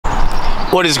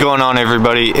What is going on,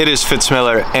 everybody? It is Fitz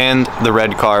and the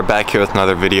red car back here with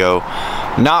another video.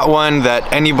 Not one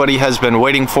that anybody has been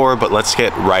waiting for, but let's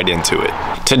get right into it.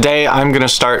 Today I'm gonna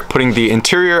start putting the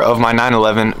interior of my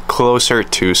 911 closer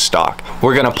to stock.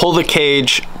 We're gonna pull the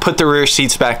cage, put the rear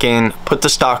seats back in, put the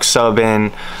stock sub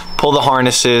in, pull the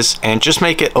harnesses, and just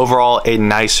make it overall a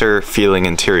nicer feeling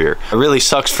interior. It really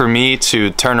sucks for me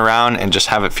to turn around and just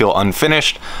have it feel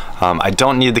unfinished. I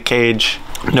don't need the cage.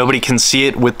 Nobody can see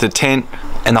it with the tint,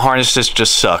 and the harnesses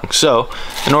just suck. So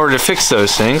in order to fix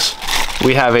those things,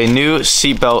 we have a new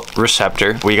seatbelt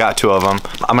receptor. We got 2 of them.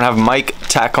 I'm gonna have Mike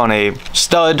tack on a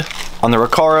stud on the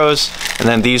recaros, and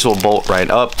then these will bolt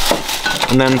right up.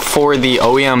 And then for the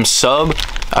OEM sub,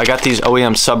 I got these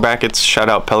OEM sub brackets. Shout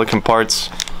out Pelican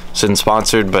Parts. Isn't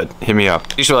sponsored, but hit me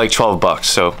up. These are like 12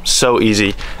 bucks, so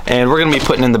easy. And we're gonna be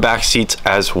putting in the back seats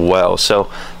as well. So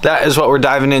that is what we're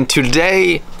diving into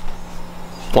today.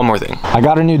 One more thing. I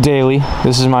got a new daily.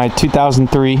 This is my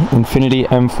 2003 Infiniti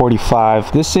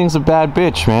M45. This thing's a bad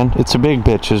bitch, man. It's a big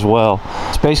bitch as well.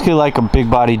 It's basically like a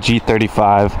big body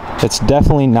G35. It's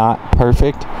definitely not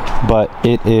perfect, but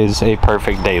it is a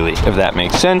perfect daily, if that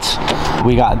makes sense.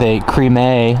 We got the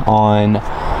creme on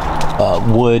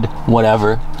wood,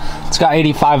 whatever. It's got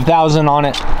 85,000 on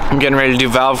it. I'm getting ready to do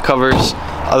valve covers.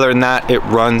 Other than that, it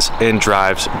runs and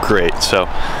drives great. So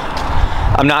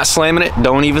I'm not slamming it,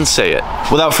 don't even say it.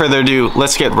 Without further ado,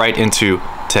 let's get right into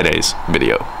today's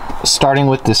video. Starting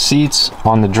with the seats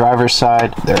on the driver's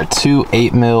side, there are 2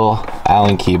 8mm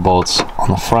Allen key bolts on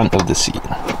the front of the seat.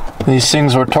 These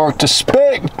things were torqued to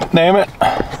spec, damn it.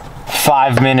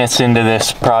 5 minutes into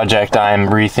this project, I'm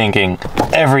rethinking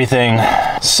everything.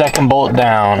 Second bolt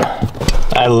down.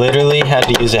 I literally had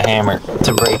to use a hammer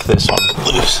to break this one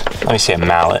loose. Let me see, a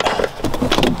mallet.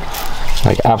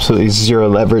 Like absolutely zero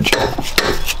leverage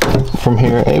from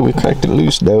here. Hey, we cracked it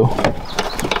loose though.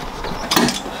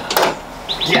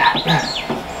 Yeah.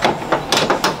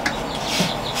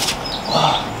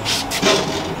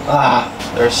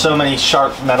 There are so many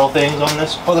sharp metal things on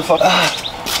this motherfucker.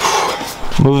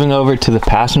 Moving over to the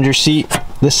passenger seat.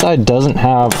 This side doesn't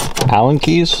have Allen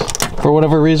keys for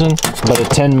whatever reason, but a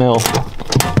 10mm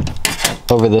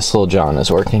over this little john is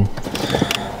working.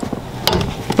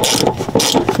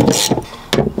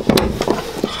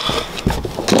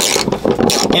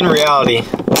 In reality,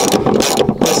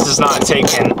 this is not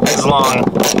taking as long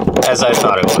as I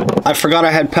thought it would. I forgot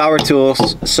I had power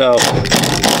tools, so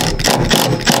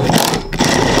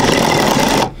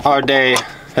our day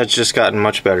has just gotten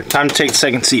much better. Time to take the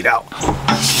second seat out.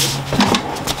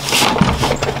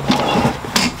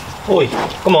 Oi,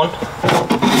 come on.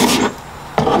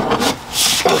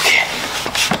 Okay.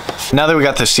 Now that we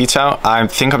got the seats out, I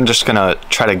think I'm just gonna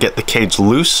try to get the cage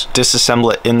loose,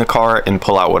 disassemble it in the car, and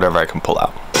pull out whatever I can pull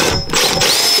out.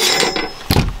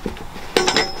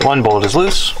 One bolt is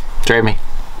loose. Trade me.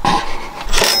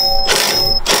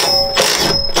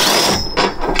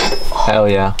 Hell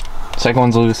yeah. Second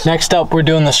one's loose. Next up, we're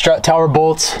doing the strut tower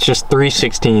bolts. It's just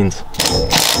 3/16s.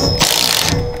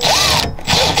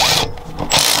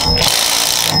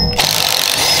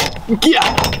 Yeah.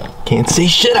 Can't see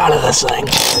shit out of this thing.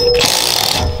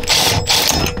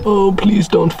 Oh, please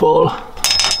don't fall.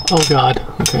 Oh God,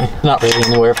 okay. Not really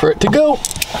anywhere for it to go.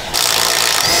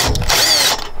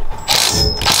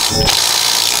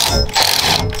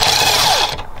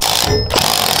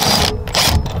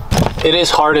 It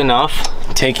is hard enough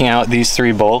taking out these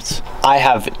 3 bolts. I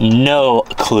have no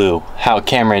clue how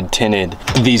Cameron tinted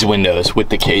these windows with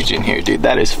the cage in here, dude.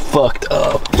 That is fucked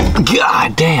up.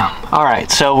 God damn. All right,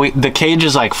 so the cage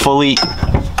is like fully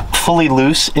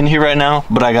loose in here right now,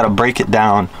 but I gotta break it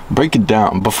down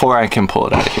before I can pull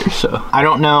it out of here. So I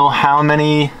don't know how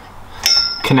many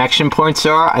connection points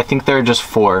there are. I think there are just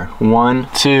 4. 1,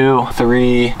 2,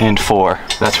 3, and 4.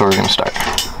 That's where we're gonna start.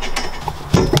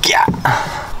 Yeah.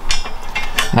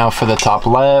 Now for the top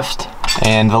left,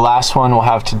 and the last one we'll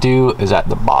have to do is at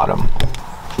the bottom.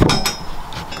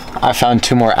 I found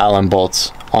 2 more Allen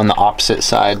bolts on the opposite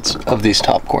sides of these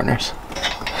top corners.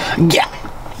 Yeah.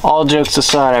 All jokes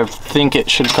aside, I think it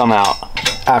should come out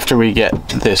after we get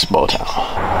this bolt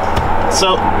out.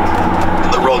 So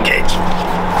the roll gauge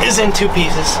is in 2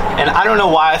 pieces, and I don't know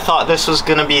why I thought this was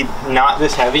gonna be not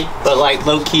this heavy, but like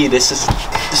low key, this is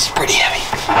pretty heavy.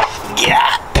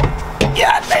 Yeah.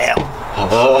 Yeah, damn.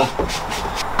 Oh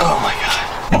my God.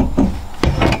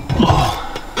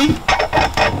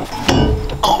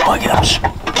 Oh my gosh.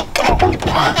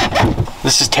 Come on.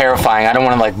 This is terrifying. I don't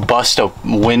want to like bust a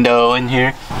window in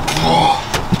here. Oh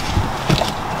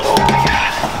my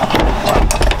God.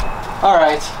 All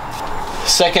right.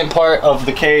 Second part of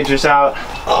the cage is out.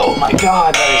 Oh my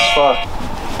God, that is fucked.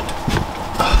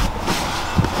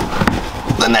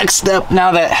 next step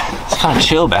now that it's kind of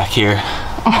chill back here.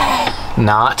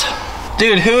 Not.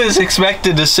 Dude, who is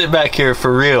expected to sit back here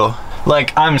for real?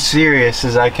 Like, I'm serious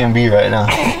as I can be right now.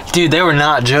 Dude, they were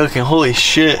not joking. Holy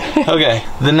shit. Okay,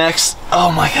 the next,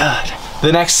 oh my God.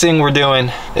 The next thing we're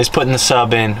doing is putting the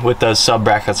sub in with those sub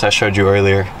brackets I showed you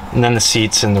earlier, and then the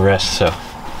seats and the rest. So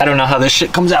I don't know how this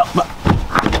shit comes out, but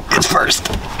it's first.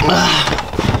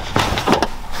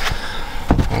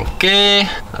 Okay,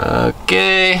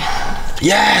 okay.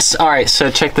 Yes, all right, so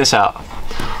check this out.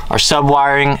 Our sub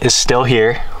wiring is still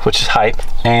here, which is hype.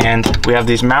 And we have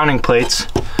these mounting plates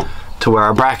to where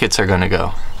our brackets are gonna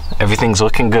go. Everything's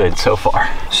looking good so far.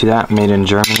 See that? Made in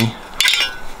Germany.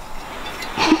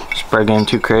 Spread game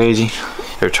too crazy.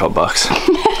 They're 12 bucks.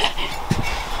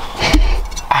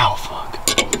 Ow, fuck.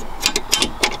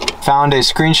 Found a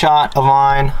screenshot of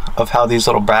mine of how these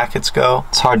little brackets go.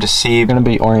 It's hard to see. They're gonna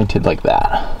be oriented like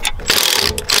that.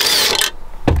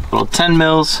 Little 10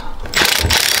 mils.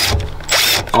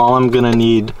 All I'm gonna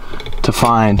need to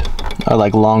find are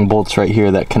like long bolts right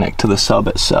here that connect to the sub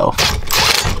itself.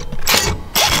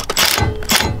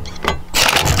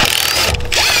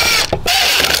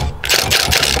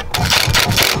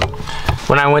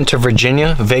 When I went to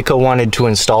Virginia, Vaco wanted to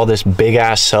install this big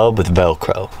ass sub with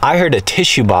Velcro. I heard a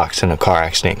tissue box in a car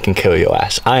accident can kill your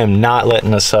ass. I am not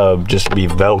letting a sub just be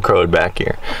Velcroed back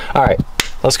here. All right,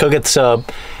 let's go get the sub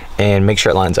and make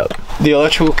sure it lines up. The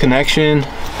electrical connection,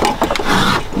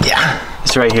 yeah,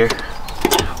 it's right here.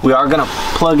 We are gonna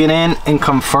plug it in and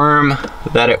confirm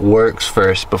that it works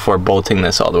first before bolting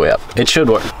this all the way up. It should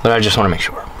work, but I just wanna make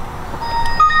sure.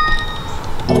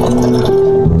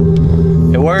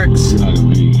 It works.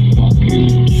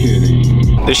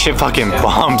 This shit fucking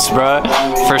bumps, bruh.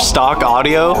 For stock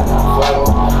audio.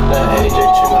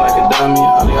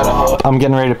 I'm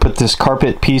getting ready to put this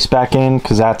carpet piece back in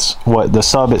because that's what the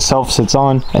sub itself sits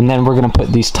on. And then we're gonna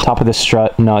put these top of the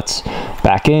strut nuts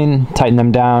back in, tighten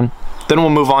them down. Then we'll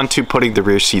move on to putting the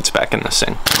rear seats back in this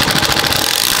thing.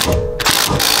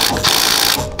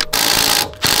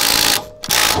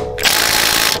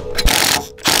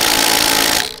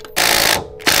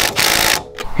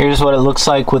 Here's what it looks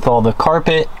like with all the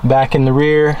carpet back in the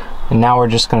rear. And now we're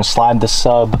just gonna slide the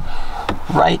sub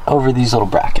right over these little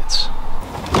brackets.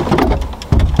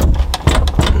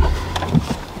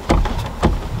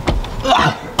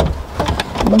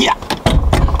 Yeah.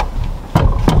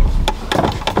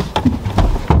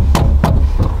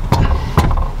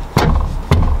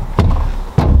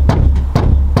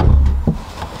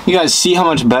 You guys see how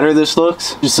much better this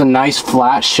looks? Just a nice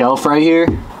flat shelf right here.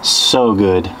 So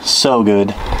good, so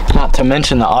good. Not to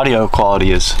mention the audio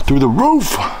quality is through the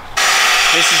roof.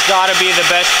 This has gotta be the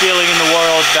best feeling in the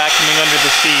world, vacuuming under the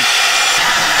seats.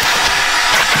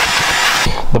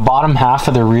 The bottom half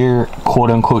of the rear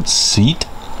quote-unquote seat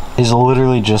is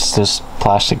literally just this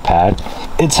plastic pad.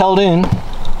 It's held in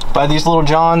by these little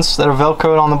johns that are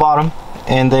Velcroed on the bottom,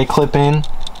 and they clip in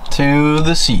to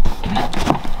the seat.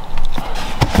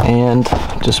 And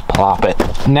just plop it.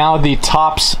 Now the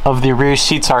tops of the rear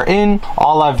seats are in.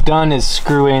 All I've done is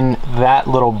screw in that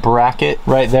little bracket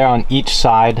right there on each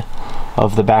side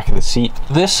of the back of the seat.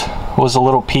 This was a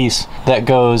little piece that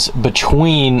goes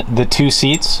between the two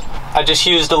seats. I just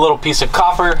used a little piece of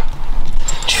copper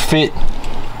to fit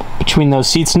between those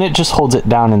seats, and it just holds it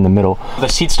down in the middle. The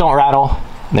seats don't rattle,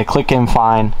 they click in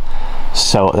fine.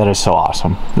 So that is so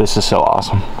awesome. This is so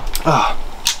awesome.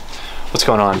 What's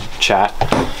going on, chat?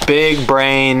 Big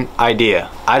brain idea.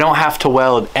 I don't have to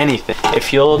weld anything.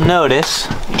 If you'll notice,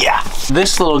 yeah,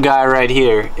 this little guy right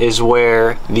here is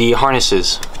where the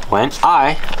harnesses went.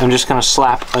 I am just gonna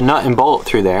slap a nut and bolt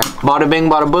through there. Bada bing,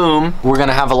 bada boom. We're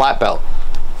gonna have a lap belt,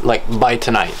 like by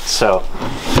tonight. So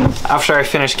after I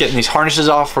finish getting these harnesses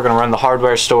off, we're gonna run to the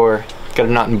hardware store, get a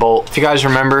nut and bolt. If you guys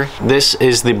remember, this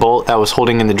is the bolt that was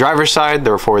holding in the driver's side.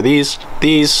 There were 4 of these.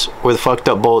 These were the fucked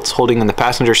up bolts holding in the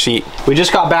passenger seat. We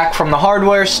just got back from the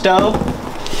hardware store.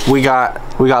 We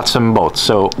got some bolts.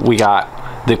 So we got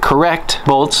the correct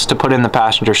bolts to put in the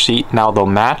passenger seat. Now they'll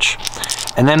match.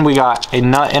 And then we got a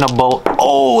nut and a bolt.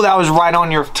 Oh, that was right on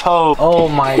your toe. Oh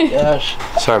my gosh.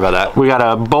 Sorry about that. We got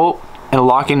a bolt and a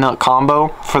locking nut combo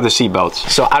for the seat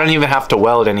belts. So I don't even have to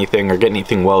weld anything or get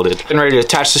anything welded. Getting ready to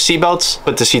attach the seat belts,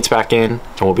 put the seats back in,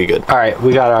 and we'll be good. All right,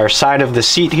 we got our side of the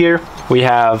seat here. We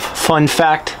have, fun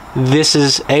fact, this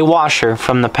is a washer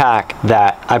from the pack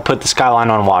that I put the Skyline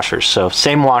on washers. So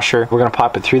same washer, we're gonna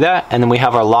pop it through that, and then we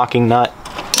have our locking nut.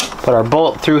 Put our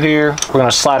bolt through here. We're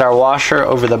gonna slide our washer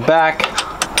over the back,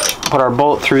 put our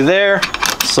bolt through there,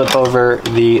 slip over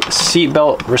the seat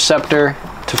belt receptor.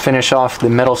 To finish off the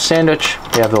metal sandwich,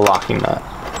 we have the locking nut.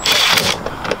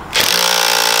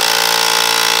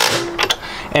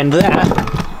 And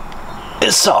that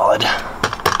is solid.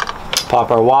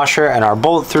 Pop our washer and our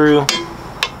bolt through.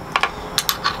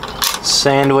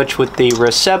 Sandwich with the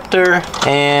receptor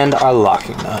and our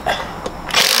locking nut.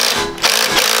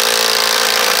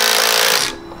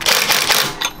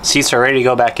 Seats are ready to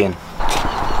go back in.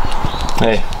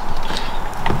 Hey.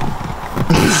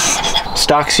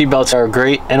 Stock seatbelts are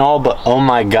great and all, but oh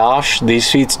my gosh, these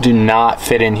seats do not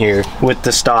fit in here with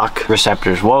the stock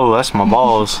receptors. Whoa, that's my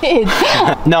balls.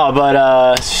 No,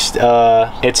 but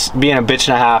it's being a bitch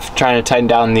and a half trying to tighten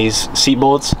down these seat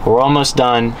bolts. We're almost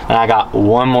done, and I got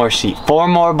one more seat. 4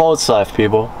 more bolts left,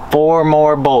 people. 4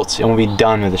 more bolts, and we'll be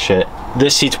done with the shit.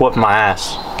 This seat's whooping my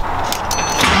ass.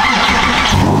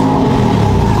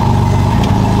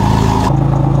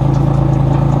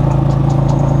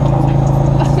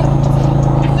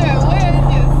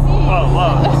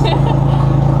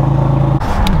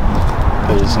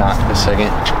 Not a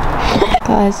second.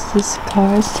 Guys, this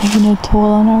car is taking a toll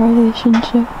on our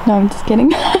relationship. No, I'm just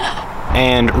kidding.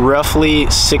 And roughly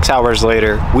 6 hours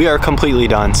later, we are completely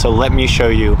done. So let me show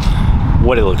you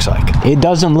what it looks like. It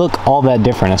doesn't look all that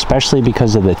different, especially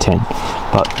because of the tint.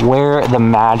 But where the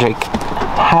magic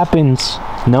happens,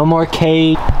 no more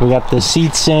cage. We got the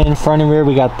seats in front and rear.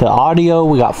 We got the audio.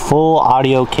 We got full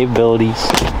audio capabilities.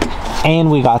 And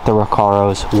we got the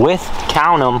recaros with,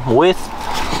 count them, with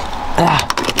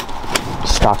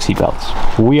stock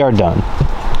seatbelts. We are done.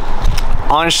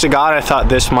 Honest to God, I thought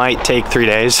this might take 3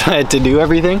 days to do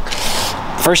everything.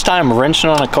 First time wrenching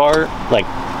on a car like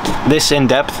this in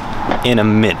depth in a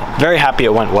minute. Very happy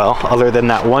it went well. Other than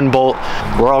that one bolt,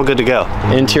 we're all good to go.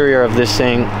 Interior of this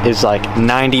thing is like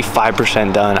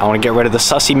 95% done. I want to get rid of the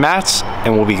sussy mats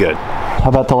and we'll be good. How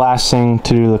about the last thing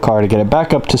to do to the car to get it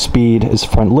back up to speed is the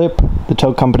front lip. The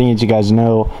tow company, as you guys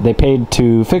know, they paid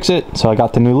to fix it, so I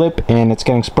got the new lip and it's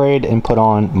getting sprayed and put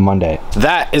on Monday.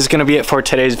 That is gonna be it for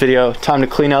today's video. Time to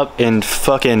clean up and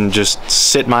fucking just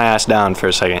sit my ass down for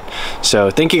a second. So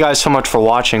thank you guys so much for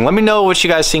watching. Let me know what you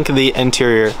guys think of the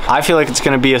interior. I feel like it's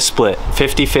gonna be a split,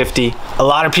 50-50. A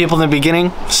lot of people in the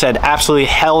beginning said absolutely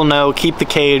hell no, keep the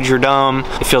cage, you're dumb.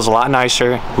 It feels a lot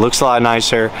nicer, looks a lot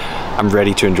nicer. I'm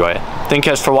ready to enjoy it. Thank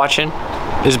you guys for watching.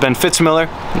 This has been Fitz Miller,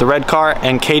 the red car,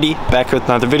 and Katie back with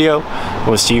another video.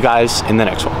 We'll see you guys in the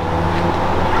next one.